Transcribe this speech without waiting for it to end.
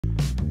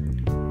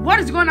What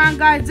is going on,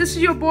 guys? This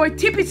is your boy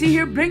TPC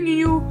here, bringing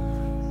you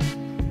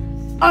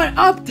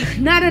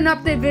not an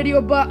update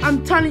video, but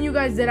I'm telling you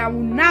guys that I will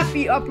not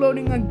be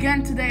uploading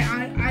again today.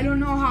 I don't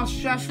know how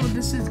stressful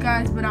this is,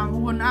 guys, but I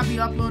will not be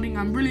uploading.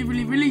 I'm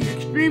really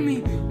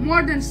extremely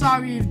more than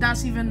sorry if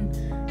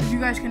you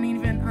guys can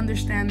even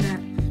understand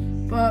that.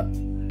 But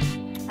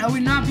I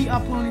will not be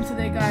uploading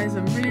today, guys.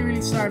 I'm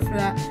really sorry for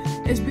that.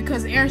 It's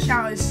because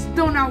Airshou is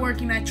still not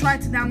working. I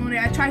tried to download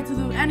it. I tried to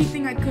do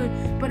anything I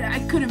could, but I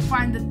couldn't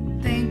find the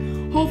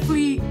thing.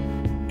 Hopefully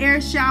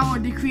Airshou or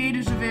the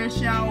creators of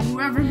Airshou, or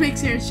whoever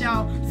makes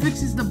Airshou,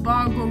 fixes the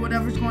bug or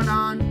whatever's going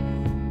on.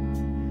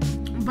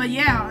 But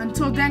yeah,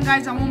 until then,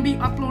 guys, I won't be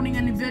uploading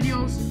any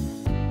videos.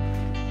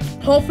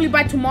 Hopefully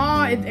by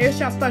tomorrow, if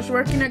Airshou starts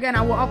working again,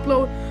 I will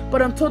upload.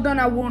 But until then,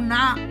 I will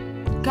not.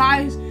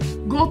 Guys,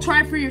 go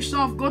try for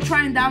yourself. Go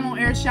try and download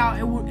Airshou.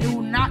 It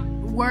will not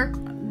work.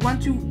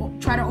 Once you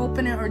try to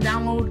open it or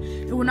download,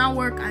 it will not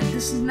work. And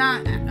this is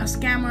not a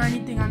scam or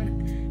anything.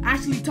 I'm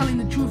actually telling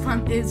the truth.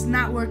 It's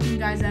not working,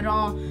 guys, at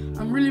all.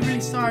 I'm really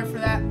sorry for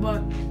that,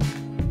 but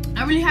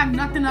I really have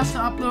nothing else to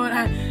upload.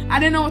 I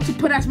didn't know what to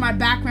put as my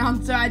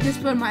background, so I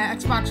just put my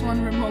Xbox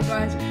One remote,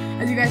 guys.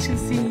 As you guys can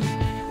see,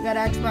 I got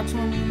an Xbox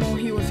One remote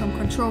here with some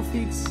control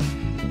feats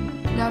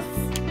left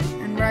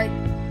and right.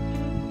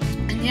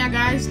 And yeah,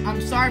 guys,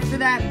 I'm sorry for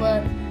that,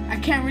 but I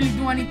can't really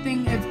do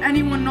anything. If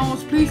anyone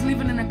knows, please leave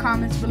it in the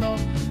comments below.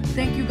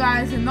 Thank you,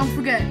 guys, and don't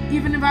forget,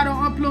 even if I don't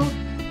upload,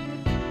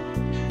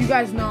 you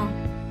guys know,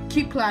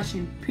 keep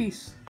clashing. Peace.